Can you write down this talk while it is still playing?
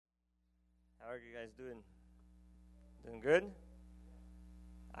How are you guys doing? Doing good?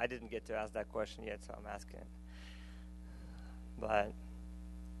 I didn't get to ask that question yet, so I'm asking it. But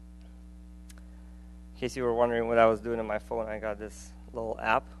in case you were wondering what I was doing on my phone, I got this little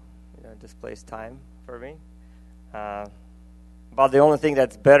app, displays time for me. About the only thing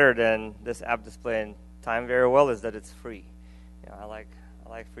that's better than this app displaying time very well is that it's free. I like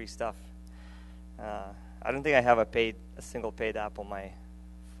free stuff. I don't think I have a single paid app on my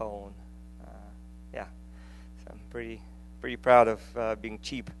phone. So I'm pretty proud of being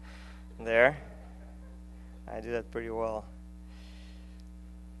cheap there. I do that pretty well.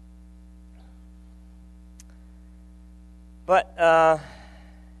 But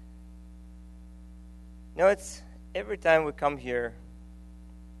it's every time we come here,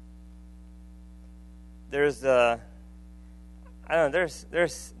 there's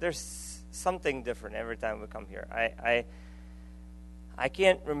something different every time we come here. I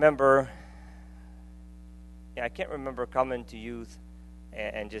can't remember. I can't remember coming to youth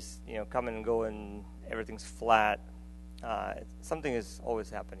and just coming and going. Everything's flat. Something is always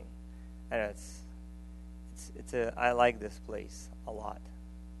happening, and I like this place a lot.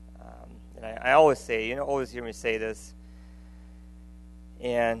 And I always say, always hear me say this,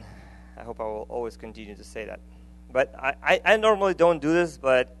 and I hope I will always continue to say that. But I normally don't do this,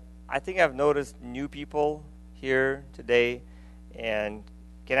 but I think I've noticed new people here today. And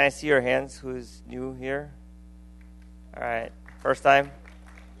can I see your hands? Who's new here? All right, first time?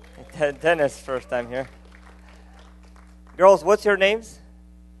 Dennis, first time here. Girls, what's your names?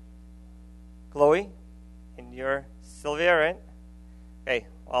 Chloe? And you're Sylvia, right? Okay,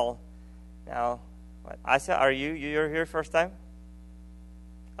 well, now, what? Asa, are you're here first time?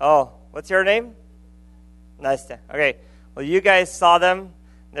 Oh, what's your name? Nice to. Okay, well, you guys saw them.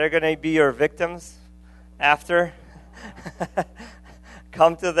 They're going to be your victims after.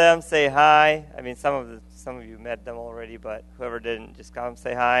 Come to them, say hi. I mean, some of you met them already, but whoever didn't, just come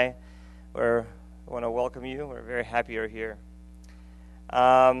say hi. We want to welcome you. We're very happy you're here.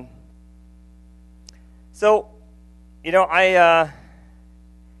 So, it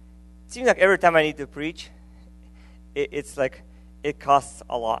seems like every time I need to preach, it's like it costs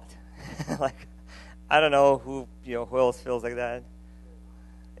a lot. Like, I don't know who else feels like that.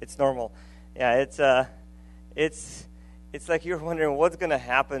 It's normal. Yeah, it's like you're wondering what's going to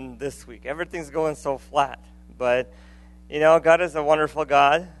happen this week. Everything's going so flat. But, God is a wonderful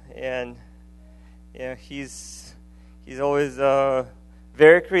God, and He's always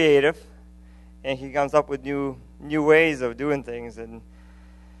very creative, and He comes up with new ways of doing things. And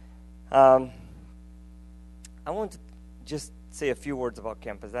I want to just say a few words about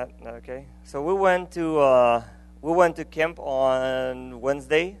camp. Is that okay? So we went to camp on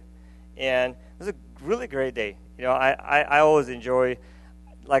Wednesday, and it was a really great day. I always enjoy,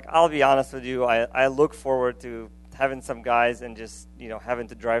 I'll be honest with you, I look forward to having some guys and just, having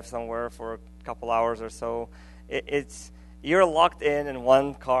to drive somewhere for a couple hours or so. You're locked in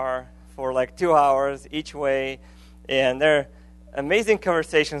one car for 2 hours each way, and there are amazing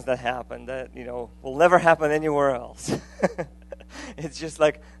conversations that happen that, will never happen anywhere else. It's just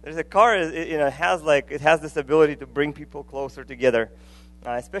there's a car, it has this ability to bring people closer together.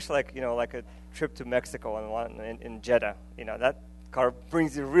 Especially like a trip to Mexico in Jeddah. That car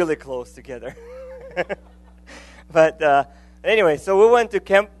brings you really close together. But anyway, so we went to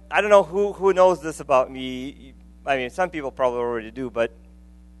camp. I don't know who knows this about me. I mean, some people probably already do, but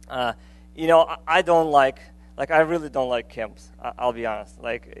I don't I really don't like camps. I'll be honest.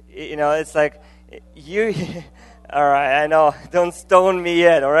 It's like you. All right, I know. Don't stone me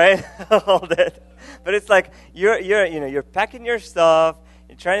yet. All right, hold it. But it's like you're packing your stuff.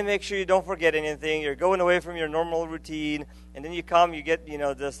 You're trying to make sure you don't forget anything. You're going away from your normal routine, and then you get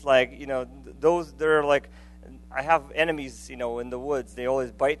those. They're I have enemies, in the woods. They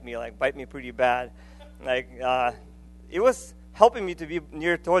always bite me pretty bad. It was helping me to be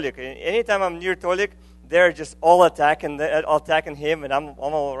near Tolik. Anytime I'm near Tolik, they're just all attacking him, and I'm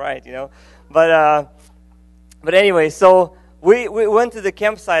all right, But anyway, so we went to the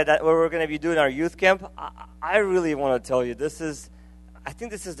campsite where we're going to be doing our youth camp. I really want to tell you, I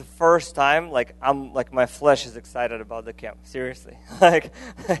think this is the first time my flesh is excited about the camp. Seriously,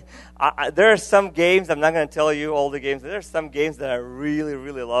 there are some games. I'm not going to tell you all the games. There are some games that I really,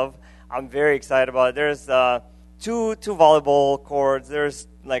 really love. I'm very excited about it. There's two volleyball courts. There's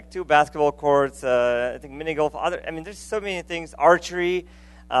 2 basketball courts. I think mini golf. There's so many things. Archery,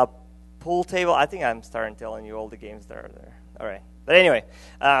 pool table. I think I'm starting telling you all the games that are there. All right, but anyway,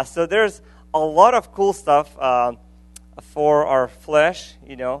 so there's a lot of cool stuff. For our flesh,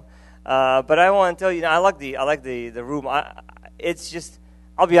 but I want to tell you, I like the room. It's just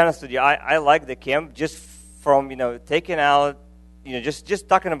I'll be honest with you, I like the camp just from, taking out, just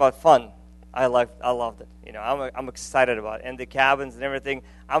talking about fun. I loved it. I'm excited about it. And the cabins and everything,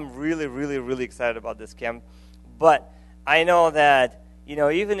 I'm really, really, really excited about this camp. But I know that,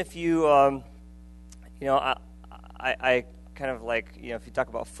 even if you, I kind of like, if you talk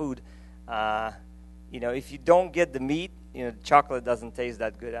about food, if you don't get the meat, chocolate doesn't taste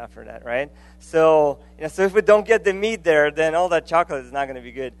that good after that, right? So, so if we don't get the meat there, then all that chocolate is not going to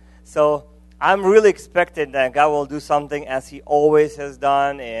be good. So I'm really expecting that God will do something as He always has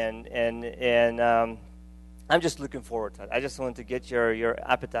done, and I'm just looking forward to it. I just want to get your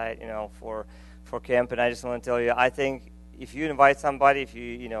appetite, for camp, and I just want to tell you, I think if you invite somebody,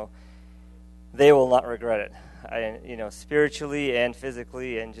 they will not regret it. Spiritually and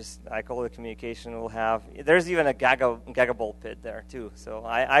physically, and just like all the communication we'll have. There's even a gaggle pit there too. So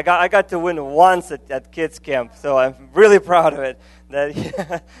I got to win once at kids camp. So I'm really proud of it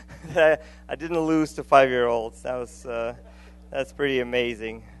that, that I didn't lose to 5-year-olds. That's pretty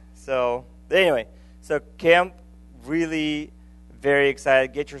amazing. So anyway, so camp, really very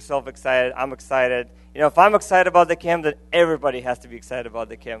excited. Get yourself excited. I'm excited. If I'm excited about the camp, then everybody has to be excited about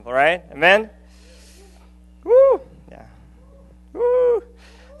the camp. All right, amen. Woo! Yeah. Woo!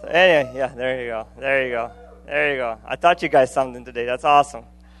 So anyway, yeah, there you go. I taught you guys something today. That's awesome.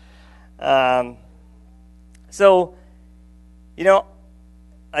 So,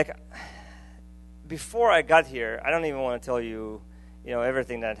 like, before I got here, I don't even want to tell you,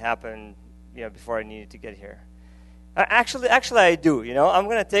 everything that happened, before I needed to get here. Actually, I do. I'm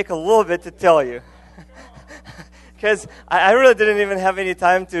going to take a little bit to tell you. Because I really didn't even have any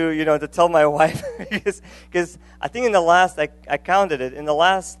time to, to tell my wife. Because I think in the last, I counted it, in the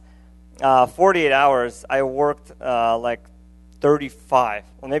last 48 hours, I worked like 35,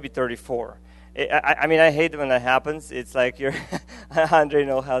 or maybe 34. I mean, I hate when that happens. It's like you're, Andre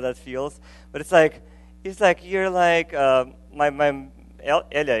know how that feels. But it's like you're like, my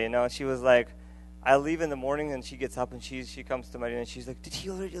Elia, she was like, I leave in the morning, and she gets up, and she comes to my room, and she's like, did he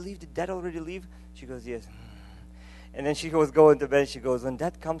already leave? Did Dad already leave? She goes, yes. And then she goes going to bed. She goes, when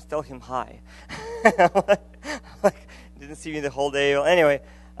Dad comes, tell him hi. like, didn't see me the whole day. Well, anyway,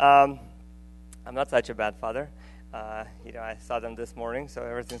 I'm not such a bad father. I saw them this morning, so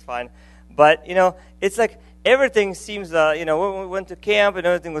everything's fine. But, it's like everything seems, we went to camp and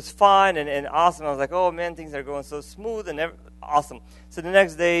everything was fine and awesome. I was like, oh, man, things are going so smooth and awesome. So the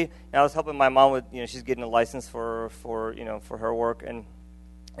next day, I was helping my mom with, she's getting a license for her work. And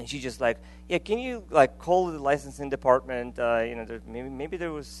she's just like, yeah, can you like call the licensing department? Maybe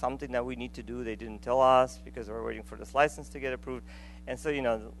there was something that we need to do. They didn't tell us because we're waiting for this license to get approved. And so,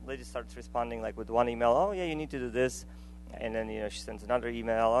 the lady starts responding like with one email, oh, yeah, you need to do this. And then, she sends another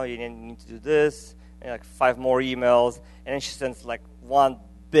email, oh, you need to do this. And like 5 more emails. And then she sends like one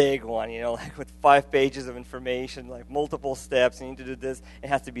big one, like with 5 pages of information, like multiple steps. You need to do this. It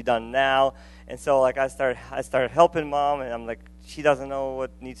has to be done now. And so like I started helping Mom, and I'm like, she doesn't know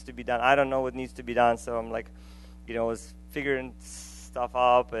what needs to be done. I don't know what needs to be done. So I'm like, was figuring stuff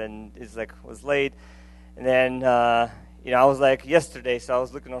up, and it's like was late. And then I was like yesterday, so I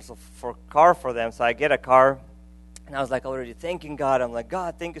was looking also for a car for them. So I get a car, and I was like already thanking God. I'm like,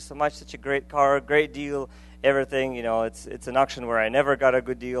 God, thank you so much, such a great car, great deal, everything. It's an auction where I never got a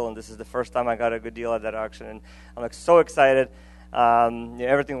good deal, and this is the first time I got a good deal at that auction. And I'm like so excited.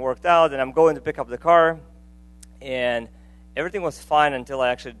 Everything worked out, and I'm going to pick up the car, and everything was fine until I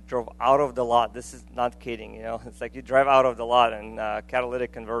actually drove out of the lot. This is not kidding, It's like you drive out of the lot, and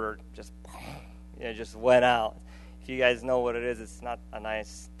catalytic converter just went out. If you guys know what it is, it's not a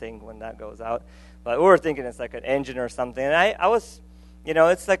nice thing when that goes out. But we were thinking it's like an engine or something. And I was,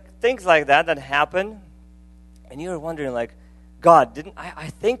 it's like things like that happen. And you were wondering, like, God, didn't I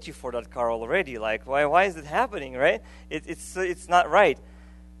thanked you for that car already? Like, why is it happening, right? It's not right.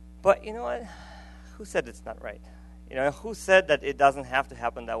 But you know what? Who said it's not right? Who said that it doesn't have to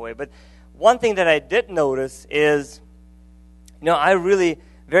happen that way? But one thing that I did notice is, I really,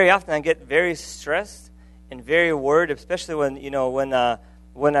 very often I get very stressed and very worried, especially when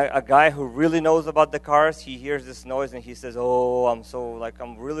a guy who really knows about the cars, he hears this noise and he says, oh,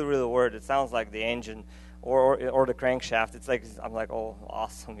 I'm really, really worried. It sounds like the engine or the crankshaft. It's like, I'm like, oh,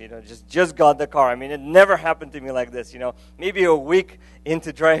 awesome, just got the car. I mean, it never happened to me like this, maybe a week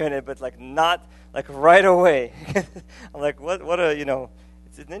into driving it, but like not like right away. I'm like, what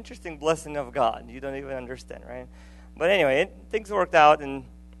it's an interesting blessing of God. You don't even understand, right? But anyway, things worked out, and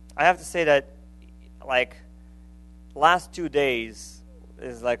I have to say that like last 2 days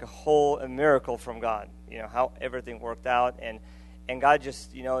is like a miracle from God, how everything worked out, and God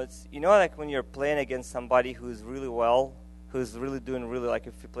just, it's, like when you're playing against somebody who's really well, who's really like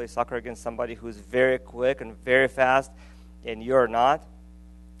if you play soccer against somebody who's very quick and very fast, and you're not,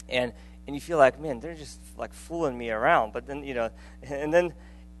 and you feel like, man, they're just like fooling me around. But then and then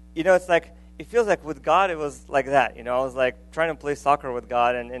it's like it feels like with God it was like that. I was like trying to play soccer with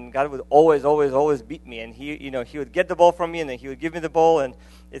God, and God would always beat me, and he would get the ball from me, and then he would give me the ball, and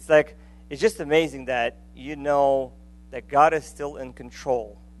it's like it's just amazing that that God is still in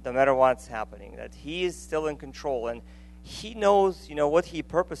control no matter what's happening, that He is still in control, and He knows what He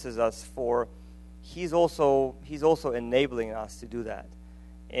purposes us for. He's also enabling us to do that,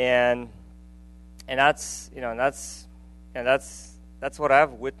 and that's that's what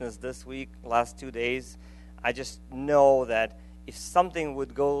I've witnessed this week, last 2 days. I just know that if something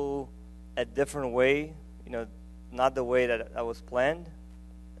would go a different way, not the way that I was planned,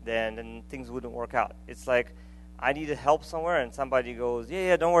 then things wouldn't work out. It's like I needed help somewhere, and somebody goes,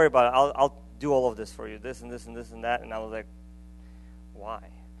 yeah, don't worry about it. I'll do all of this for you, this and this and this and that. And I was like, why?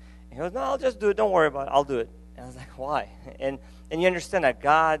 And he goes, no, I'll just do it. Don't worry about it. I'll do it. And I was like, why? And you understand that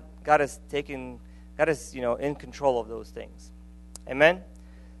God is in control of those things. Amen?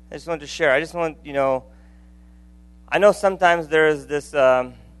 I just wanted to share. I just want, I know sometimes there's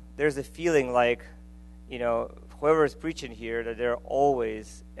a feeling like, whoever is preaching here, that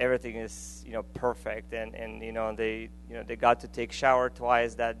everything is, perfect, and they got to take shower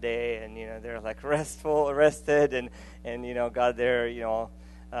twice that day, and, they're like rested, and got their,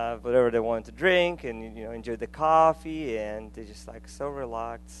 whatever they wanted to drink, and, enjoyed the coffee, and they're just like so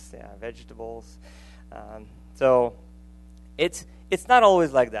relaxed, vegetables. So it's not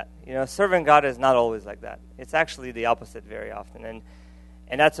always like that. Serving God is not always like that. It's actually the opposite very often,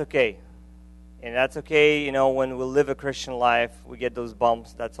 and that's okay. And that's okay, when we live a Christian life, we get those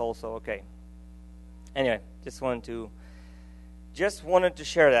bumps. That's also okay. Anyway, just wanted to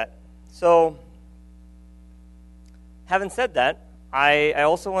share that. So, having said that, I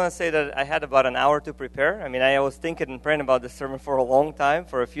also want to say that I had about an hour to prepare. I mean, I was thinking and praying about this sermon for a long time,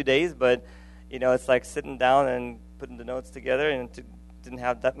 for a few days, but, it's like sitting down and putting the notes together, and didn't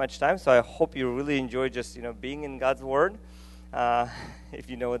have that much time. So I hope you really enjoy just, being in God's Word, if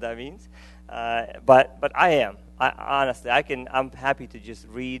you know what that means. But I am. Honestly, I'm happy to just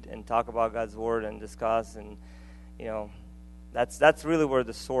read and talk about God's Word and discuss, and that's really where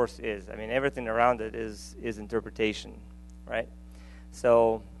the source is. I mean, everything around it is interpretation, right?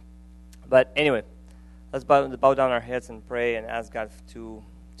 So, but anyway, let's bow down our heads and pray and ask God to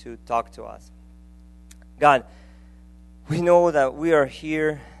talk to us. God, we know that we are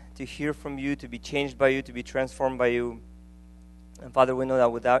here to hear from you, to be changed by you, to be transformed by you, and Father, we know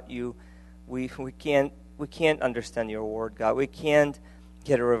that without you, we can't understand your word, God. We can't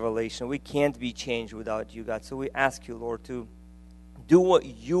get a revelation. We can't be changed without you, God. So we ask you, Lord, to do what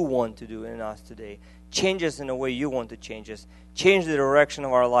you want to do in us today. Change us in the way you want to change us. Change the direction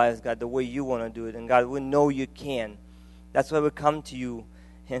of our lives, God, the way you want to do it. And God, we know you can. That's why we come to you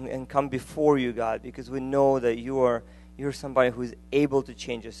and come before you, God, because we know that you're somebody who is able to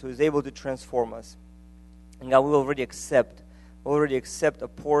change us, who is able to transform us. And God, we already accept a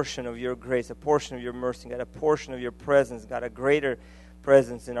portion of your grace, a portion of your mercy, God, a portion of your presence, God, a greater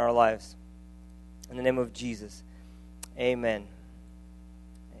presence in our lives. In the name of Jesus, amen.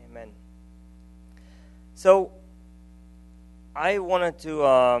 Amen. So, I want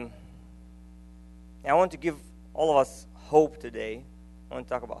to give all of us hope today. I want to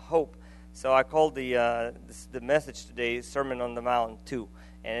talk about hope. So I called the message today Sermon on the Mount 2.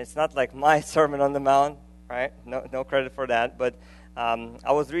 And it's not like my Sermon on the Mount, right? No credit for that. But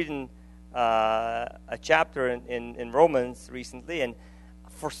I was reading a chapter in Romans recently, and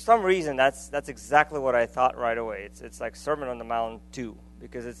for some reason that's exactly what I thought right away. It's like Sermon on the Mount 2,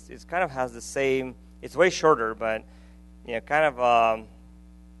 because it's kind of has the same. It's way shorter, but kind of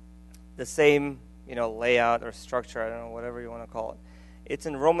the same layout or structure. I don't know, whatever you want to call it. It's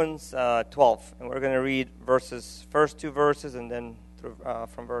in Romans 12, and we're going to read first two verses, and then through,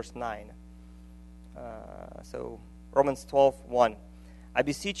 from verse 9. So Romans 12:1. I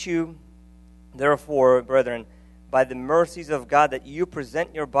beseech you, therefore, brethren, by the mercies of God, that you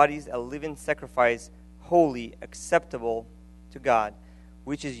present your bodies a living sacrifice, holy, acceptable to God,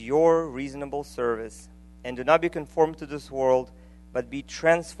 which is your reasonable service. And do not be conformed to this world, but be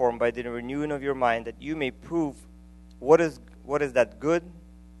transformed by the renewing of your mind, that you may prove what is that good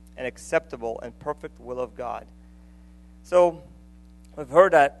and acceptable and perfect will of God. So we've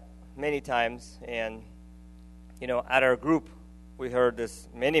heard that many times, and at our group we heard this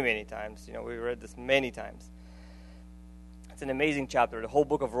many times. We read this many times. It's an amazing chapter. The whole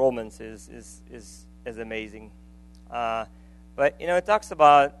book of Romans is amazing. But it talks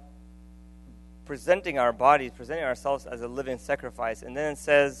about presenting our bodies, presenting ourselves as a living sacrifice. And then it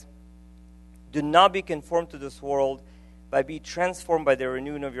says, do not be conformed to this world, but be transformed by the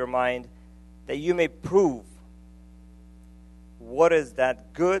renewing of your mind, that you may prove what is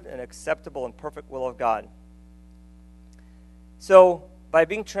that good and acceptable and perfect will of God. So, by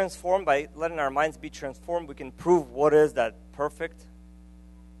being transformed, by letting our minds be transformed, we can prove what is that perfect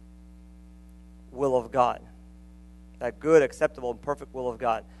will of God. That good, acceptable, and perfect will of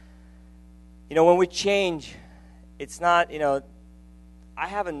God. When we change, it's not, I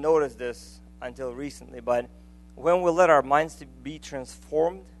haven't noticed this until recently, but when we let our minds to be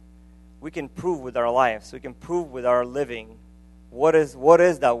transformed, we can prove with our lives, we can prove with our living what is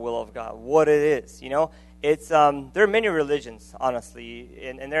that will of God, what it is. It's there are many religions, honestly,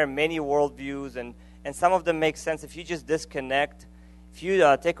 and there are many worldviews, and some of them make sense. If you just disconnect, if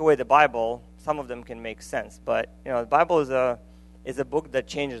you take away the Bible, some of them can make sense. But the Bible is a book that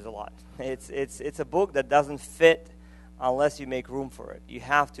changes a lot. It's a book that doesn't fit unless you make room for it. You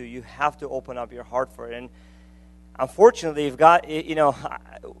have to open up your heart for it. And unfortunately, you've got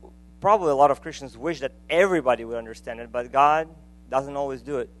probably a lot of Christians wish that everybody would understand it, but God doesn't always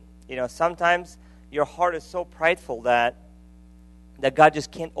do it. Sometimes your heart is so prideful that God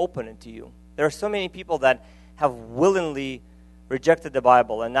just can't open it to you. There are so many people that have willingly rejected the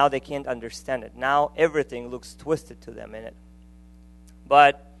Bible, and now they can't understand it. Now everything looks twisted to them in it.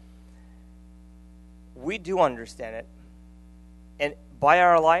 But we do understand it. And by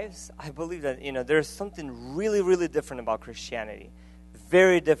our lives, I believe that, there's something really, really different about Christianity.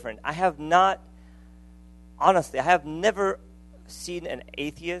 Very different. I have never seen an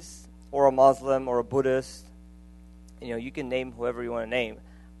atheist or a Muslim or a Buddhist, you can name whoever you want to name.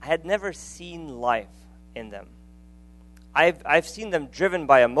 I had never seen life in them. I've seen them driven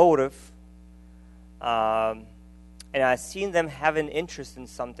by a motive, and I've seen them have an interest in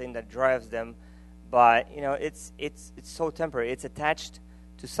something that drives them, but it's so temporary. It's attached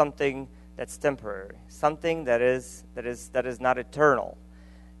to something that's temporary, something that is not eternal.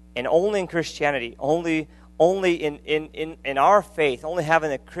 And only in Christianity, only in our faith, only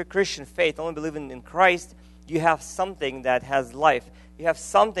having a Christian faith, only believing in Christ, you have something that has life. You have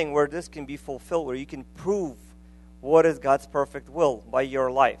something where this can be fulfilled, where you can prove what is God's perfect will by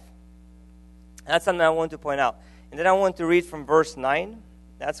your life. That's something I want to point out. And then I want to read from verse 9.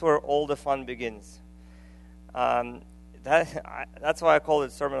 That's where all the fun begins. That's why I call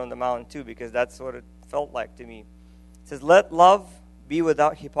it Sermon on the Mount too, because that's what it felt like to me. It says, let love be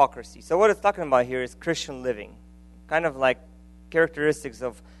without hypocrisy. So what it's talking about here is Christian living, kind of like characteristics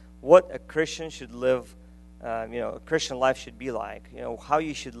of what a Christian should live, a Christian life should be like, how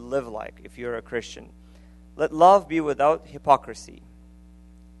you should live like if you're a Christian. Let love be without hypocrisy.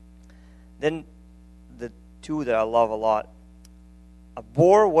 Then the two that I love a lot.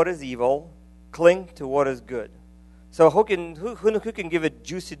 Abhor what is evil, cling to what is good. So who can give a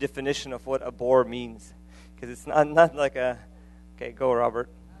juicy definition of what abhor means? Because it's not like a... Okay, go, Robert.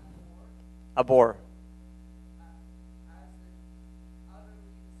 Abhor.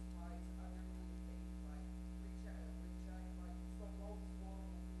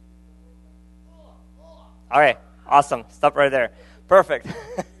 All right, awesome. Stop right there. Perfect.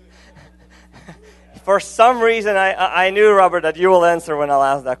 For some reason, I knew, Robert, that you will answer when I'll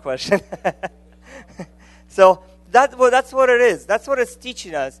ask that question. So that's what it is. That's what it's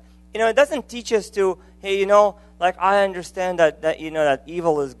teaching us. It doesn't teach us to, hey, I understand that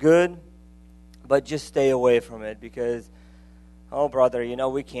evil is good, but just stay away from it because, oh, brother,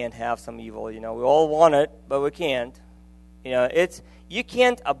 we can't have some evil. We all want it, but we can't. You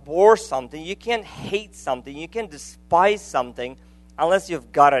can't abhor something, you can't hate something, you can't despise something unless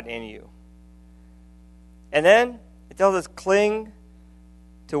you've got it in you. And then it tells us cling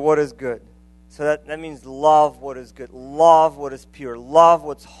to what is good. So that means love what is good, love what is pure, love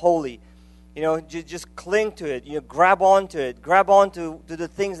what's holy. Just cling to it. Grab onto it. Grab onto the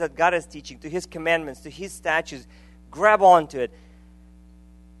things that God is teaching, to His commandments, to His statutes. Grab onto it.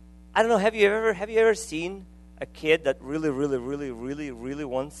 I don't know. Have you ever seen a kid that really, really, really, really, really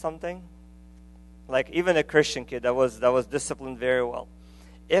wants something? Like even a Christian kid that was disciplined very well.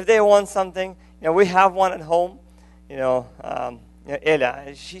 If they want something, we have one at home.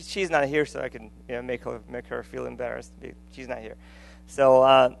 Ella, she's not here, so I can make her feel embarrassed. She's not here,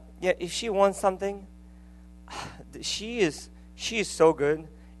 so if she wants something, she is so good.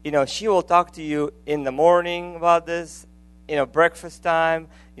 She will talk to you in the morning about this. Breakfast time.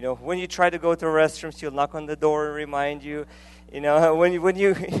 When you try to go to a restroom, she'll knock on the door and remind you. When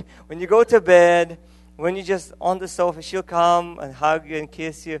you go to bed, when you're just on the sofa, she'll come and hug you and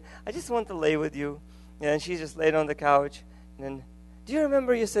kiss you. I just want to lay with you. And she just laid on the couch, and then do you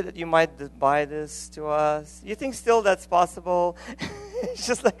remember you said that you might buy this to us? You think still that's possible?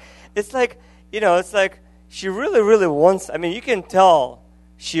 It's like, it's like she really, really wants, you can tell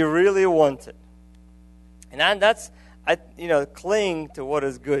she really wants it. And cling to what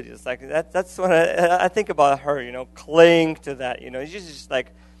is good. It's like, that's what I think about her, cling to that, She's just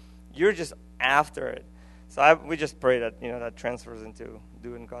like, you're just after it. So we just pray that, that transfers into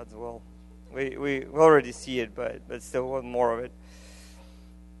doing God's will. We already see it, but still want more of it.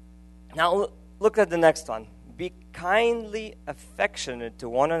 Now, look at the next one. Be kindly affectionate to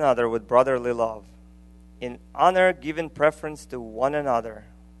one another with brotherly love. In honor, giving preference to one another.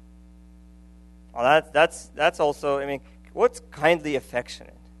 Well, that's also, what's kindly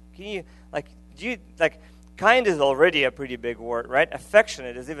affectionate? Kind is already a pretty big word, right?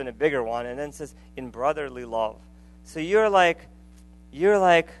 Affectionate is even a bigger one. And then it says, in brotherly love. So you're like,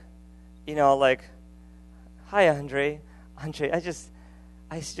 hi, Andre, I'm just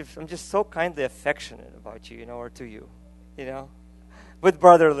so kindly affectionate about you, or to you, with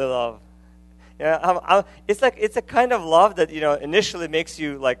brotherly love. It's a kind of love that, initially makes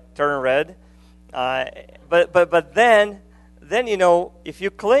you like turn red. But then, if you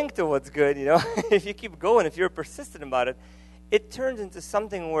cling to what's good, if you keep going, if you're persistent about it, it turns into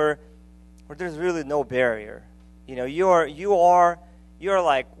something where there's really no barrier. You're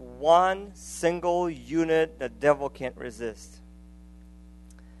like one single unit that devil can't resist.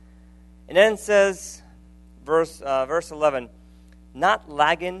 And then it says, verse 11, not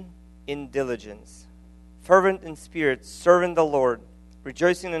lagging in diligence, fervent in spirit, serving the Lord,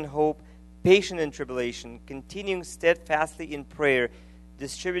 rejoicing in hope, patient in tribulation, continuing steadfastly in prayer,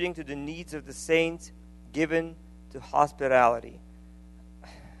 distributing to the needs of the saints, given to hospitality.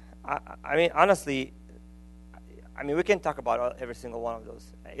 Honestly, we can talk about every single one of those.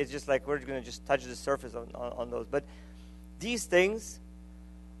 It's just like we're going to just touch the surface on those. But these things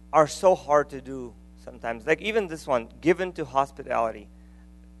are so hard to do sometimes. Like even this one, given to hospitality.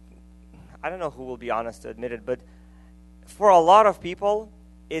 I don't know who will be honest to admit it, but for a lot of people,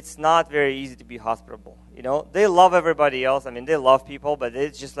 it's not very easy to be hospitable. They love everybody else. They love people, but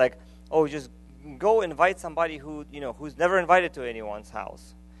it's just like, just go invite somebody who's never invited to anyone's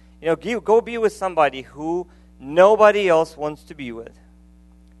house. Go be with somebody who nobody else wants to be with.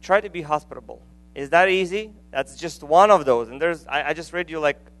 Try to be hospitable. Is that easy? That's just one of those. And I just read you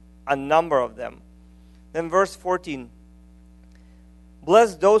like a number of them. Then verse 14.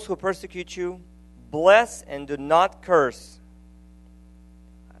 Bless those who persecute you. Bless and do not curse.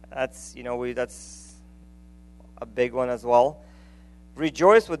 That's a big one as well.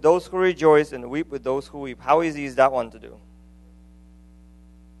 Rejoice with those who rejoice and weep with those who weep. How easy is that one to do?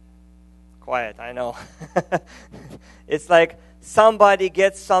 Quiet, I know. It's like somebody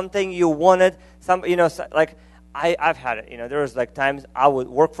gets something you wanted. I've had it. There was like times I would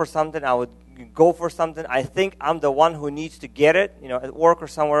work for something, I would go for something. I think I'm the one who needs to get it, at work or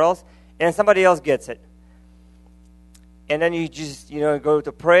somewhere else, and somebody else gets it. And then you just, go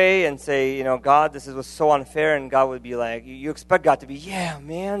to pray and say, God, this was so unfair. And God would be like, you expect God to be, yeah,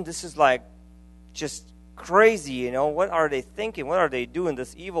 man, this is like just crazy. What are they thinking? What are they doing,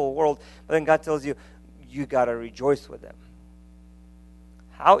 this evil world? But then God tells you, you got to rejoice with them.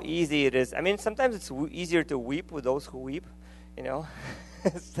 How easy it is. Sometimes it's easier to weep with those who weep,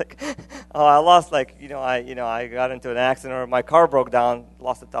 It's like, I lost I got into an accident or my car broke down,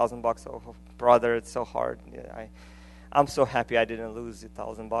 lost $1,000. Oh, brother, it's so hard. I'm so happy I didn't lose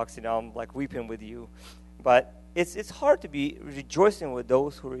 $1,000. I'm like weeping with you. But it's hard to be rejoicing with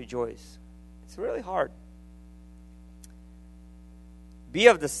those who rejoice. It's really hard. Be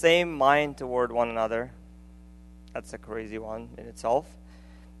of the same mind toward one another. That's a crazy one in itself.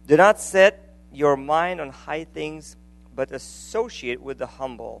 Do not set your mind on high things, but associate with the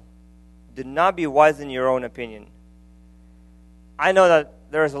humble. Do not be wise in your own opinion. I know that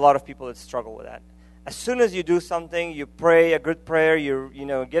there's a lot of people that struggle with that. As soon as you do something, you pray a good prayer, you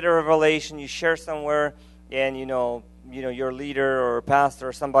get a revelation, you share somewhere, and your leader or pastor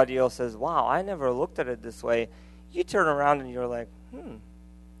or somebody else says, "Wow, I never looked at it this way." You turn around and you're like, I'm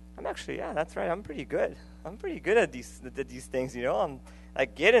actually, yeah, that's right. I'm pretty good. I'm pretty good at these things. I'm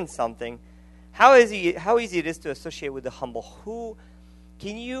like getting something. How easy it is to associate with the humble. Who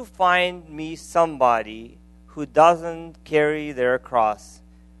can you find me somebody who doesn't carry their cross,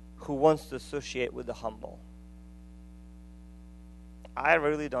 who wants to associate with the humble? I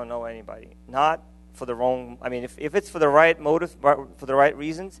really don't know anybody. Not for the wrong, if it's for the right motive, for the right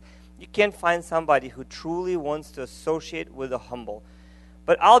reasons, you can't find somebody who truly wants to associate with the humble.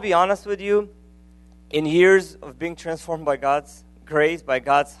 But I'll be honest with you, in years of being transformed by God's grace, by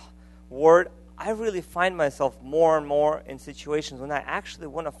God's word, I really find myself more and more in situations when I actually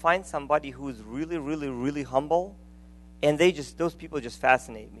want to find somebody who's really, really, really humble, and those people just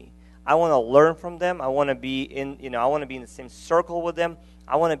fascinate me. I want to learn from them. I want to be in the same circle with them.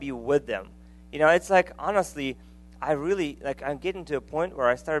 I want to be with them. It's like, honestly, I'm getting to a point where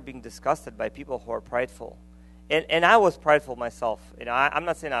I started being disgusted by people who are prideful. And I was prideful myself. I'm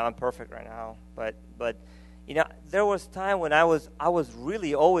not saying I'm perfect right now, but there was time when I was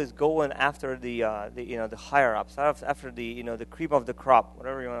really always going after the higher ups, after the cream of the crop,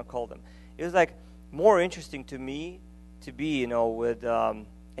 whatever you want to call them. It was like more interesting to me to be with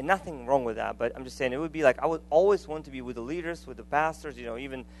and nothing wrong with that, but I'm just saying it would be like I would always want to be with the leaders, with the pastors,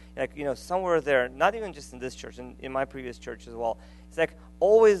 even somewhere there, not even just in this church, in my previous church as well. It's like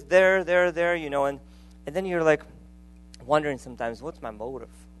always there, and then you're like wondering sometimes, what's my motive?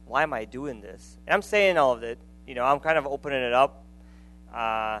 Why am I doing this? And I'm saying all of it, I'm kind of opening it up.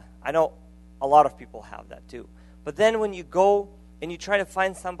 I know a lot of people have that too. But then when you go and you try to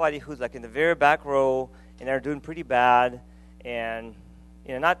find somebody who's like in the very back row and they're doing pretty bad, and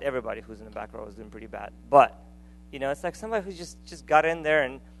not everybody who's in the back row is doing pretty bad, but it's like somebody who just got in there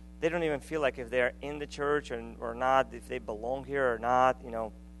and they don't even feel like if they're in the church or not, if they belong here or not.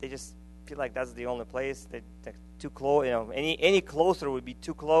 They just feel like that's the only place. They're too close. Any closer would be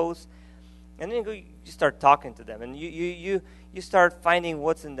too close. And then you start talking to them, and you start finding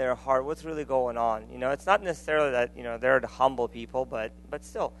what's in their heart, what's really going on. It's not necessarily that they're the humble people, but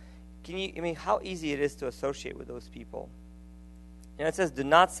still, how easy it is to associate with those people. It says, do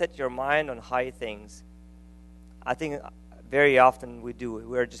not set your mind on high things. I think very often we do.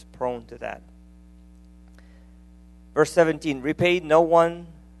 We're just prone to that. Verse 17, repay no one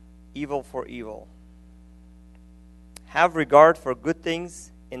evil for evil. Have regard for good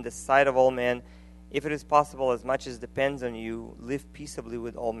things in the sight of all men. If it is possible, as much as depends on you, live peaceably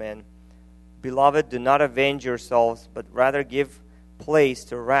with all men. Beloved, do not avenge yourselves, but rather give place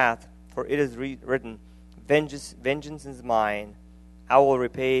to wrath, for it is written, vengeance is mine. I will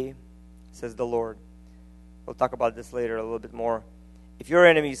repay, says the Lord. We'll talk about this later a little bit more. If your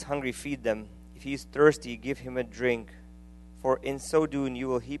enemy is hungry, feed them. If he is thirsty, give him a drink. For in so doing, you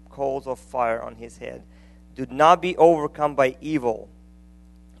will heap coals of fire on his head. Do not be overcome by evil,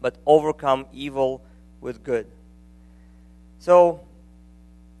 but overcome evil with good. So,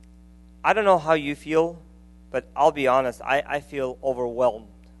 I don't know how you feel, but I'll be honest, I feel overwhelmed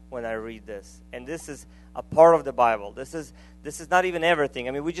when I read this. And this is a part of the Bible. This is not even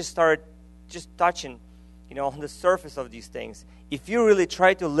everything. We just started touching, on the surface of these things. If you really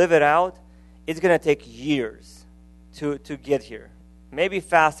try to live it out, it's going to take years to get here. Maybe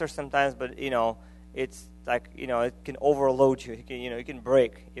faster sometimes, but it's like it can overload you. It can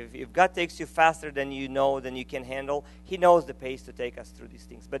break. If God takes you faster than you can handle, He knows the pace to take us through these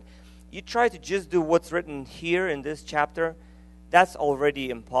things. But you try to just do what's written here in this chapter, that's already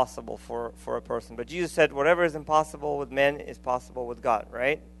impossible for a person. But Jesus said, whatever is impossible with men is possible with God,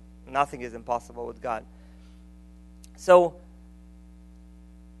 right? Nothing is impossible with God. So,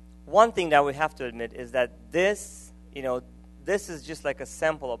 one thing that we have to admit is that this is just like a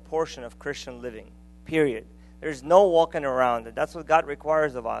sample, a portion of Christian living, period. There's no walking around it. That's what God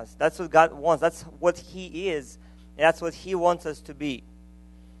requires of us. That's what God wants. That's what He is. And that's what He wants us to be.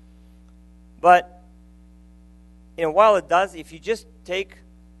 But while it does, if you just take,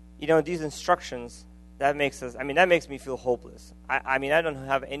 these instructions, that makes me feel hopeless. I don't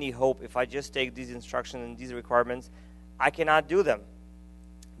have any hope if I just take these instructions and these requirements. I cannot do them.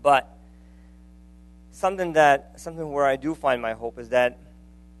 But something where I do find my hope is that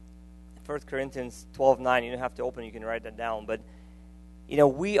 1 Corinthians 12:9, you don't have to open, you can write that down. But,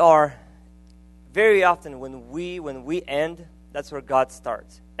 we are, very often when we end, that's where God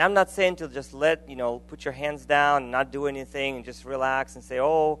starts. And I'm not saying to just put your hands down and not do anything and just relax and say,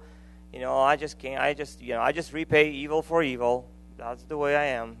 I just repay evil for evil. That's the way I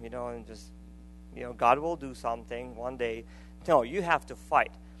am, and just, God will do something one day. No, you have to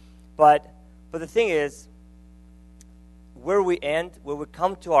fight. But the thing is, where we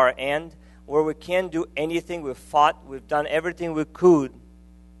come to our end, where we can't do anything, we've fought, we've done everything we could,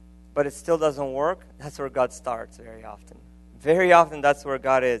 but it still doesn't work, that's where God starts very often. Very often that's where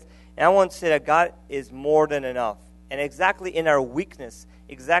God is. And I want to say that God is more than enough. And exactly in our weakness,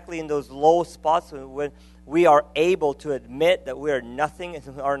 exactly in those low spots when we are able to admit that we are nothing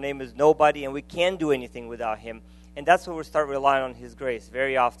and our name is nobody and we can't do anything without Him. And that's when we start relying on His grace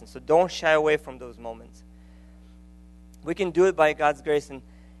very often. So don't shy away from those moments. We can do it by God's grace,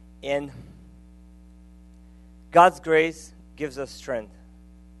 and God's grace gives us strength.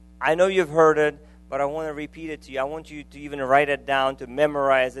 I know you've heard it, but I want to repeat it to you. I want you to even write it down, to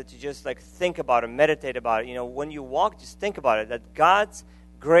memorize it, to just like think about it, meditate about it. When you walk, just think about it, that God's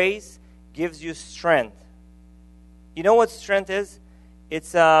grace gives you strength. You know what strength is?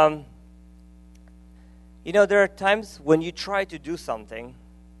 It's, there are times when you try to do something,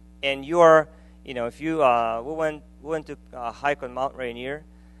 and you are, if you, we went to hike on Mount Rainier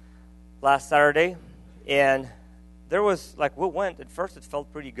last Saturday, and there was, we went, at first it felt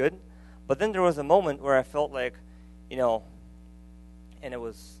pretty good, but then there was a moment where I felt like, and it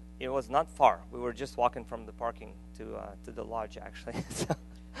was not far. We were just walking from the parking to the lodge, actually. So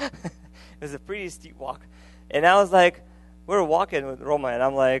it was a pretty steep walk. And I was like, we were walking with Roma, and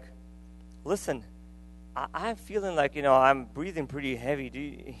I'm like, listen, I'm feeling like, I'm breathing pretty heavy.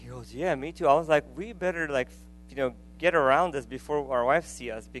 He goes, yeah, me too. I was like, we better, get around this before our wives see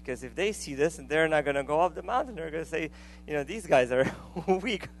us, because if they see this and they're not going to go up the mountain, they're going to say, these guys are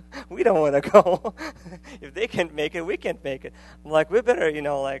weak. We don't want to go. If they can't make it, we can't make it. I'm like, we better,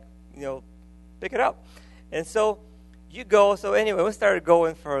 pick it up. And so you go. So anyway, we started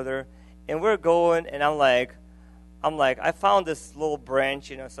going further, and we're going, and I'm like, I found this little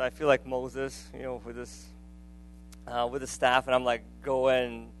branch, so I feel like Moses, with the staff, and I'm like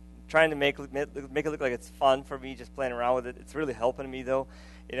going, trying to make it look like it's fun for me, just playing around with it. It's really helping me, though.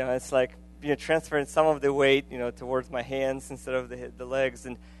 It's like transferring some of the weight, towards my hands instead of the legs,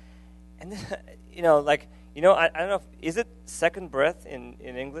 and then, I don't know, is it second breath in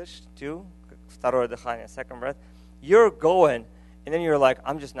English too? Второе дыхание, second breath. You're going, and then you're like,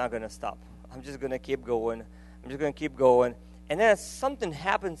 I'm just not going to stop. I'm just going to keep going. I'm just going to keep going. And then something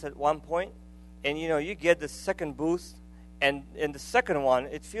happens at one point, and, you get the second boost, and in the second one,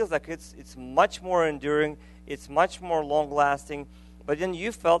 it feels like it's much more enduring, it's much more long-lasting, but then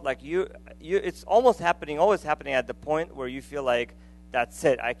you felt like it's always happening at the point where you feel like, that's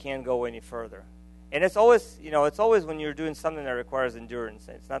it, I can't go any further. And it's always when you're doing something that requires endurance.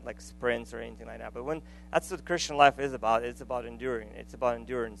 It's not like sprints or anything like that, but that's what Christian life is about. It's about enduring. It's about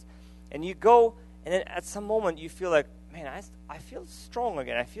endurance. And you go, and then at some moment you feel like, man, I feel strong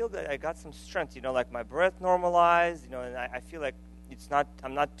again. I feel that I got some strength, like my breath normalized, and I feel like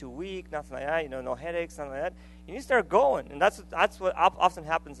I'm not too weak, nothing like that, no headaches, nothing like that. And you start going, and that's what often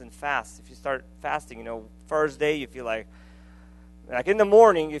happens in fasts. If you start fasting, first day you feel like in the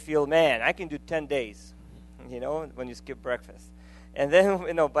morning you feel, man, I can do 10 days, when you skip breakfast. And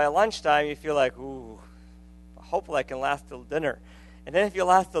then, by lunchtime you feel like, ooh, hopefully I can last till dinner. And then if you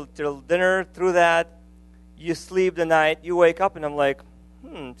last till dinner, through that, you sleep the night, you wake up, and I'm like,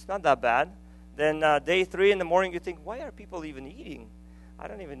 it's not that bad. Then day 3 in the morning, you think, why are people even eating? I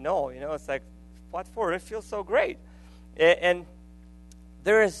don't even know. It's like, what for? It feels so great. And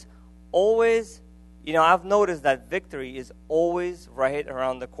there is always, I've noticed that victory is always right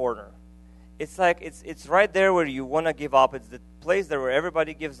around the corner. It's like, it's right there where you want to give up. It's the place there where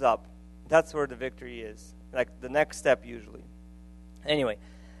everybody gives up. That's where the victory is. Like the next step usually. Anyway,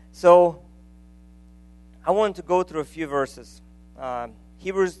 so I want to go through a few verses.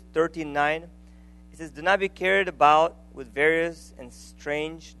 Hebrews 13:9. It says, "Do not be carried about with various and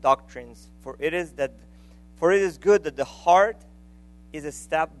strange doctrines, for it is good that the heart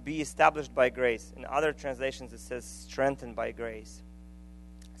be established by grace." In other translations, it says, "strengthened by grace."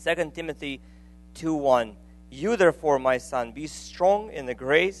 2 Timothy 2:1. "You therefore, my son, be strong in the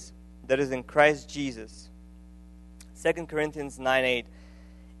grace that is in Christ Jesus." 2 Corinthians 9:8.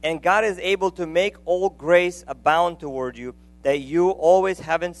 "And God is able to make all grace abound toward you, that you, always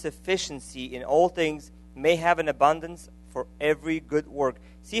having sufficiency in all things, may have an abundance for every good work."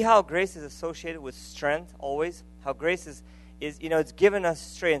 See how grace is associated with strength always? How grace is it's given us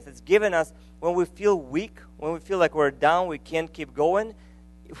strength. It's given us, when we feel weak, when we feel like we're down, we can't keep going,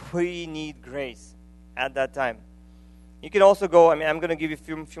 we need grace at that time. You can also go, I'm going to give you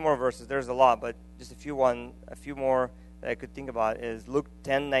a few more verses. There's a lot, but just a few more that I could think about is Luke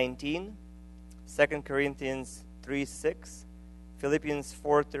 10:19, 2 Corinthians 3:6, Philippians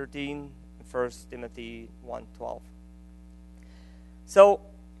 4:13, 1 Timothy 1:12. So,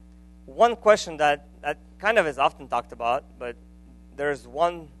 one question that kind of is often talked about, but there's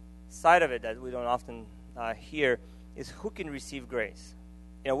one side of it that we don't often hear, is who can receive grace.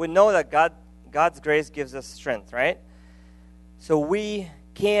 We know that God's grace gives us strength, right? So we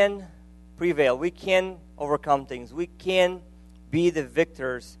can prevail. We can overcome things. We can be the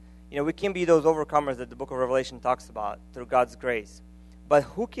victors. We can be those overcomers that the book of Revelation talks about through God's grace. But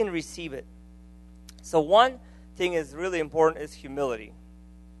who can receive it? So one thing is really important is humility.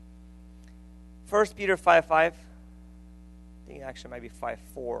 1 Peter 5:5, I think it actually might be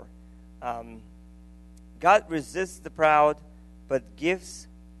 5:4. God resists the proud, but gives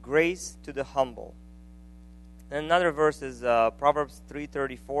grace to the humble. And another verse is Proverbs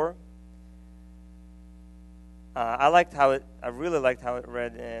 3:34. I really liked how it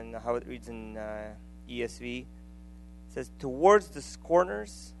read and how it reads in ESV. It says, "Towards the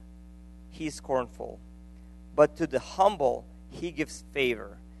scorners, he is scornful, but to the humble, he gives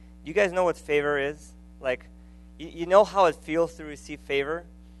favor." Do you guys know what favor is? Like, you know how it feels to receive favor?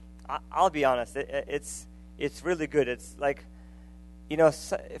 I'll be honest, it's really good. It's like,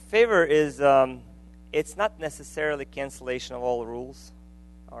 favor is, it's not necessarily cancellation of all rules,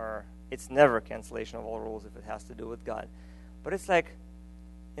 or it's never cancellation of all rules if it has to do with God. But it's like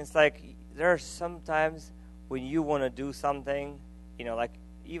there are some times when you want to do something, like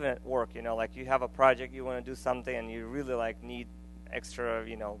even at work, like you have a project, you want to do something, and you really like need extra,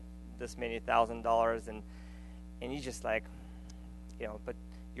 this many $1,000, and you just like, but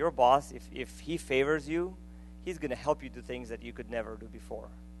your boss, if he favors you, he's going to help you do things that you could never do before.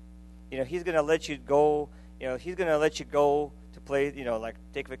 He's going to let you go. He's going to let you go to play, like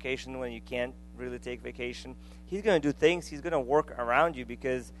take vacation when you can't really take vacation. He's going to do things. He's going to work around you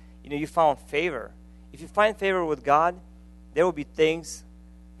because, you found favor. If you find favor with God, there will be things,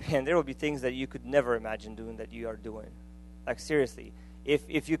 that you could never imagine doing that you are doing. Like, seriously.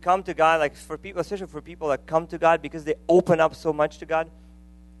 If you come to God, like for people, especially for people that come to God because they open up so much to God,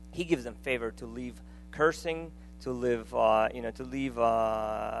 He gives them favor to leave cursing, to leave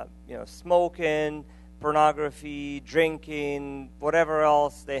smoking, pornography, drinking, whatever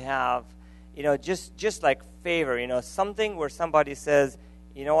else they have. Just like favor. Something where somebody says,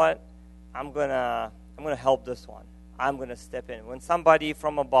 "You know what? I'm gonna help this one. I'm gonna step in." When somebody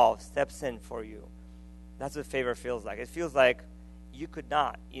from above steps in for you, that's what favor feels like. It feels like you could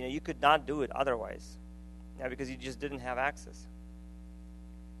not do it otherwise, because you just didn't have access.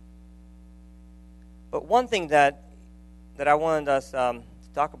 But one thing that I wanted us to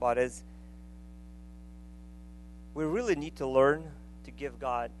talk about is we really need to learn to give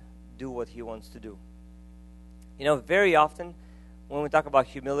God do what He wants to do. Very often when we talk about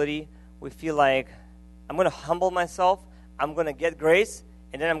humility, we feel like I'm going to humble myself, I'm going to get grace,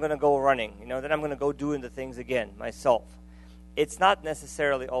 and then I'm going to go running. Then I'm going to go doing the things again myself. It's not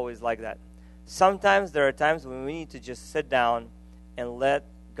necessarily always like that. Sometimes there are times when we need to just sit down and let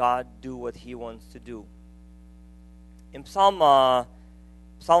God do what He wants to do. In Psalm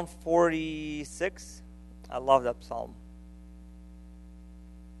 46, I love that psalm.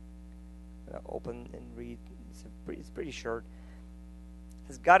 I'm going to open and read. It's pretty short. It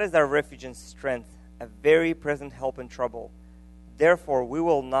says, "God is our refuge and strength, a very present help in trouble. Therefore we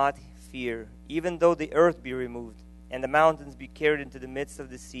will not fear, even though the earth be removed, and the mountains be carried into the midst of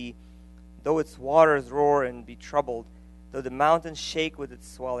the sea, though its waters roar and be troubled, though the mountains shake with its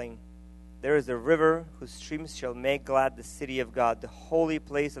swelling. There is a river whose streams shall make glad the city of God, the holy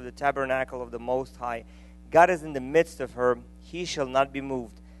place of the tabernacle of the Most High. God is in the midst of her, He shall not be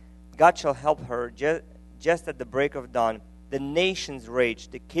moved. God shall help her just at the break of dawn. The nations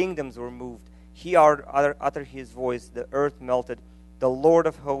raged, the kingdoms were moved. He uttered His voice, the earth melted. The Lord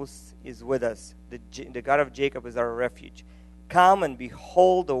of hosts is with us. The God of Jacob is our refuge. Come and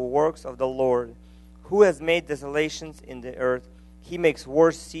behold the works of the Lord, who has made desolations in the earth. He makes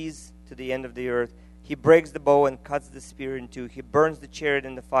wars cease to the end of the earth. He breaks the bow and cuts the spear in two. He burns the chariot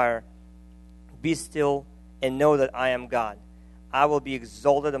in the fire. Be still and know that I am God. I will be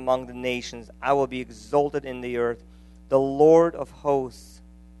exalted among the nations. I will be exalted in the earth. The Lord of hosts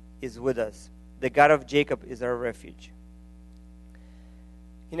is with us. The God of Jacob is our refuge."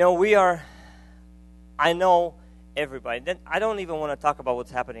 I know everybody. Then I don't even want to talk about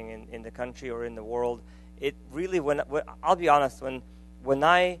what's happening in the country or in the world. It really, when I'll be honest, when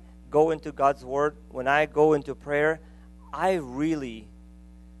I go into God's Word, when I go into prayer, I really,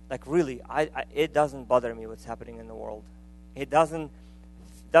 it doesn't bother me what's happening in the world. It doesn't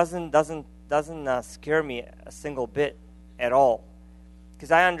scare me a single bit at all,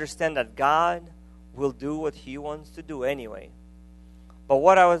 because I understand that God will do what He wants to do anyway. But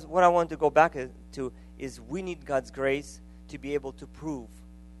what I want to go back to is we need God's grace to be able to prove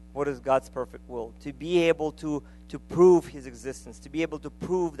what is God's perfect will, to be able to prove His existence, to be able to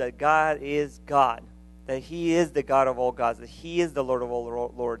prove that God is God, that He is the God of all gods, that He is the Lord of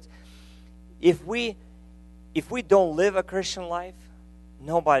all lords. If we don't live a Christian life,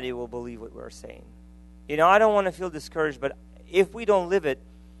 nobody will believe what we're saying. I don't want to feel discouraged, but if we don't live it,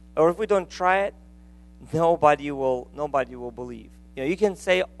 or if we don't try it, nobody will believe. You can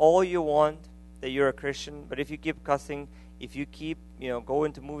say all you want that you're a Christian, but if you keep cussing, if you keep,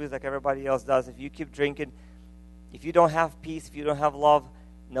 going to movies like everybody else does, if you keep drinking, if you don't have peace, if you don't have love,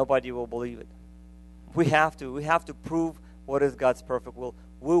 nobody will believe it. We have to prove what is God's perfect will.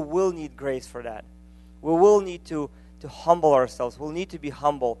 We will need grace for that. We will need to humble ourselves. We'll need to be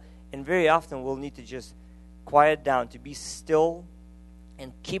humble. And very often we'll need to just quiet down, to be still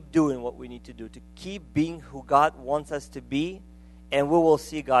and keep doing what we need to do, to keep being who God wants us to be, and we will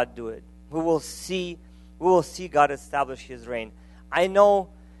see God do it. We will see God establish His reign. I know,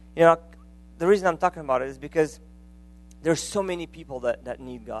 the reason I'm talking about it is because there's so many people that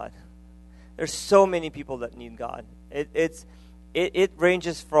need God. There's so many people that need God. It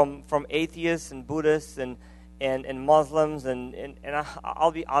ranges from atheists and Buddhists and Muslims and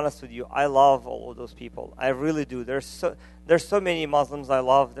I'll be honest with you, I love all of those people. I really do. There's so many Muslims I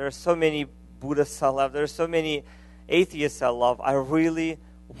love. There's so many Buddhists I love. There's so many atheists I love. I really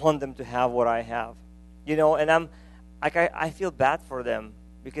want them to have what I have, and I feel bad for them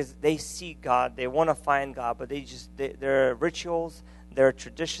because they see God, they want to find God, but their rituals, their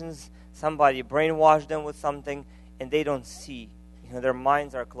traditions, somebody brainwashed them with something, and they don't see. Their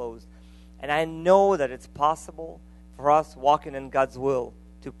minds are closed. And I know that it's possible for us walking in God's will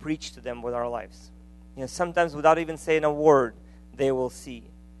to preach to them with our lives. Sometimes without even saying a word, they will see.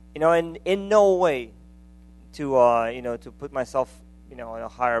 And in no way to put myself, in a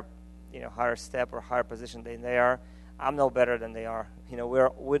higher step or higher position than they are. I'm no better than they are.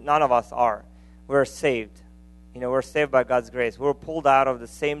 None of us are. We're saved. We're saved by God's grace. We're pulled out of the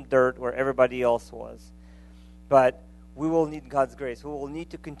same dirt where everybody else was. But we will need God's grace. We will need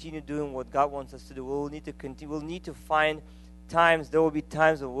to continue doing what God wants us to do. We will need to continue. We'll need to find times. There will be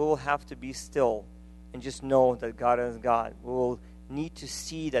times when we will have to be still and just know that God is God. We will need to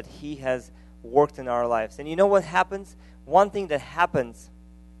see that He has worked in our lives. And you know what happens? One thing that happens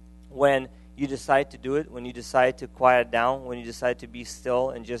when you decide to do it, when you decide to quiet down, when you decide to be still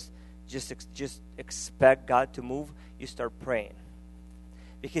and just expect God to move, you start praying.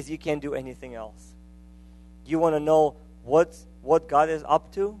 Because you can't do anything else. You want to know what God is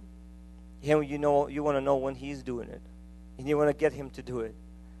up to? You want to know when He's doing it. And you want to get Him to do it.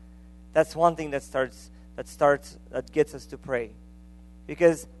 That's one thing that gets us to pray.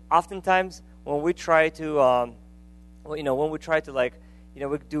 Because oftentimes when we try to we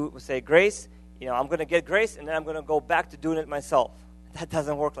say grace, I'm going to get grace and then I'm going to go back to doing it myself. That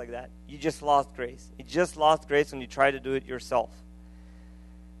doesn't work like that. You just lost grace. You just lost grace when you try to do it yourself.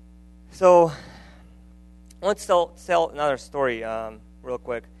 So let's tell another story real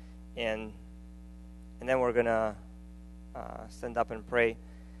quick, and then we're going to stand up and pray.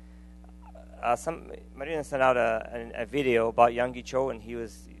 Marina sent out a video about Youngie Cho, and he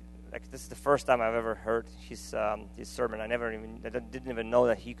was this is the first time I've ever heard his sermon. I didn't even know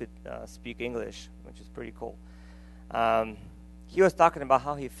that he could speak English, which is pretty cool. He was talking about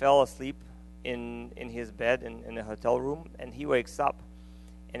how he fell asleep in his bed in a hotel room, and he wakes up,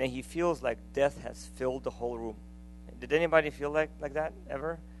 and then he feels like death has filled the whole room. Did anybody feel like that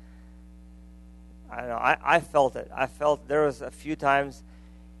ever? I don't know. I felt it. I felt there was a few times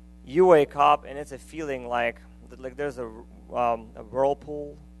you wake up and it's a feeling like there's a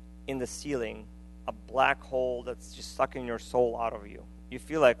whirlpool in the ceiling, a black hole that's just sucking your soul out of you. You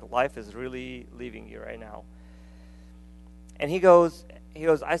feel like life is really leaving you right now. And he goes,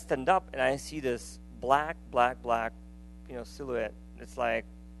 I stand up and I see this black, silhouette. It's like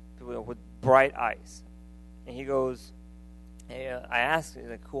with bright eyes. And he goes, hey, I asked,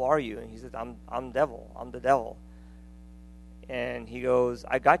 like, who are you? And he said, I'm devil. I'm the devil. And he goes,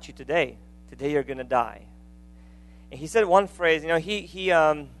 I got you today. Today you're gonna die. And he said one phrase.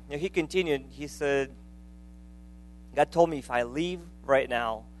 He continued. He said, God told me if I leave right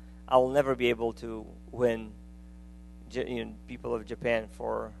now, I will never be able to win people of Japan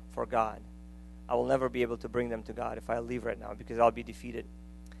for God. I will never be able to bring them to God if I leave right now because I'll be defeated.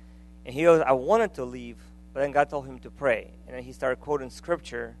 And he goes, I wanted to leave, but then God told him to pray. And then he started quoting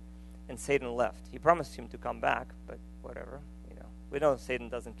scripture, and Satan left. He promised him to come back, but whatever. We know Satan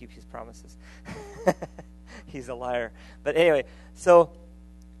doesn't keep his promises. He's a liar. But anyway, so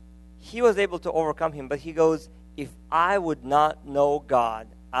he was able to overcome him, but he goes, if I would not know God,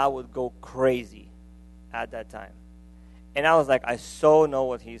 I would go crazy at that time. And I was like, I so know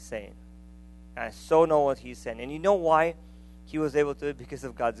what he's saying. I so know what he's saying. And you know why he was able to do it? Because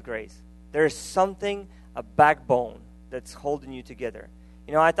of God's grace. There's something, a backbone that's holding you together.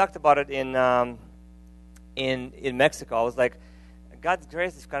 I talked about it in Mexico. I was like, God's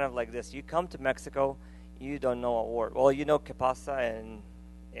grace is kind of like this. You come to Mexico, you don't know a word. Well, you know que pasa and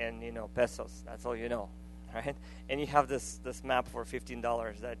pesos. That's all you know, right? And you have this map for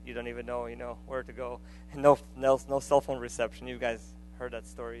 $15 that you don't even know, where to go. And no cell phone reception. You guys heard that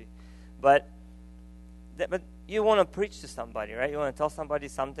story. But you want to preach to somebody, right? You want to tell somebody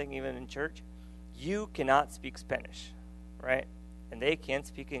something, even in church. You cannot speak Spanish, right? And they can't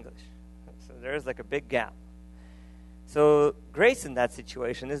speak English. So there's like a big gap. So grace in that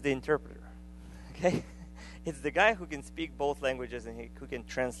situation is the interpreter. Okay? It's the guy who can speak both languages and who can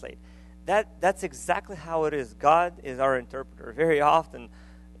translate. That's exactly how it is. God is our interpreter. Very often,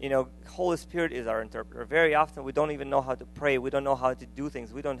 Holy Spirit is our interpreter. Very often we don't even know how to pray. We don't know how to do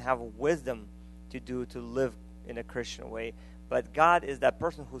things. We don't have wisdom to live in a Christian way. But God is that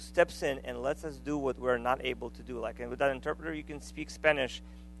person who steps in and lets us do what we're not able to do. Like, and with that interpreter, you can speak Spanish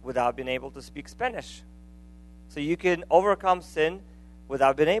without being able to speak Spanish. So you can overcome sin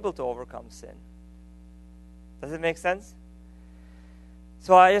without being able to overcome sin. Does it make sense?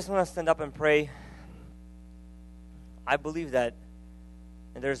 So I just want to stand up and pray. I believe that,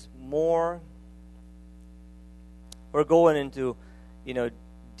 and there's more. We're going into,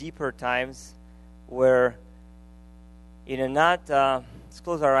 deeper times where, let's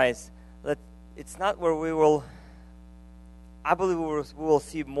close our eyes. It's not where we will, I believe we will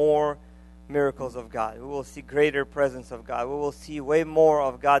see more miracles of God. We will see greater presence of God. We will see way more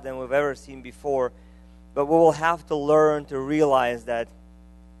of God than we've ever seen before. But we will have to learn to realize that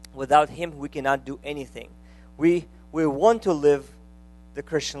without Him, we cannot do anything. We want to live the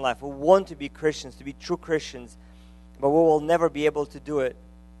Christian life. We want to be Christians, to be true Christians, but we will never be able to do it.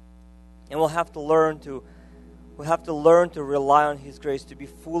 And we'll have to learn to rely on His grace,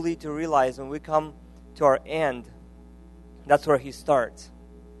 to realize when we come to our end, that's where He starts.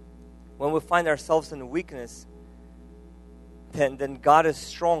 When we find ourselves in weakness, then God is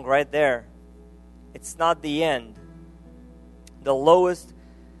strong right there. It's not the end. The lowest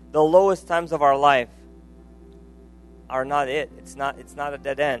times of our life are not it. It's not a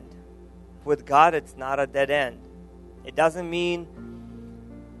dead end. With God, it's not a dead end. It doesn't mean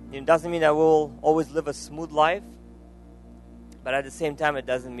that we'll always live a smooth life, but at the same time, it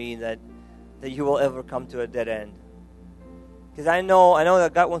doesn't mean that you will ever come to a dead end. Because I know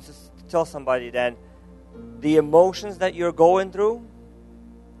that God wants to tell somebody that the emotions that you're going through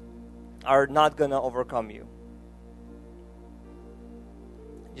are not going to overcome you.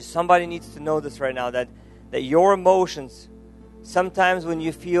 Just somebody needs to know this right now, that your emotions, sometimes when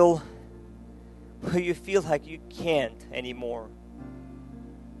you feel like you can't anymore,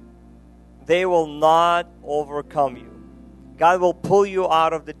 they will not overcome you. God will pull you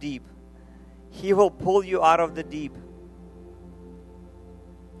out of the deep. He will pull you out of the deep.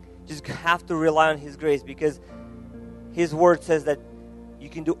 Just have to rely on His grace, because His word says that you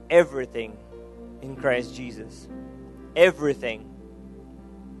can do everything in Christ Jesus. Everything.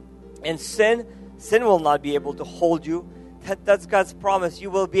 And sin will not be able to hold you. That's God's promise. You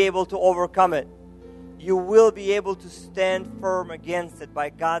will be able to overcome it. You will be able to stand firm against it by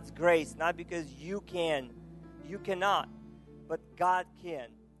God's grace. Not because you can. You cannot. But God can.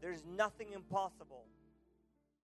 There's nothing impossible.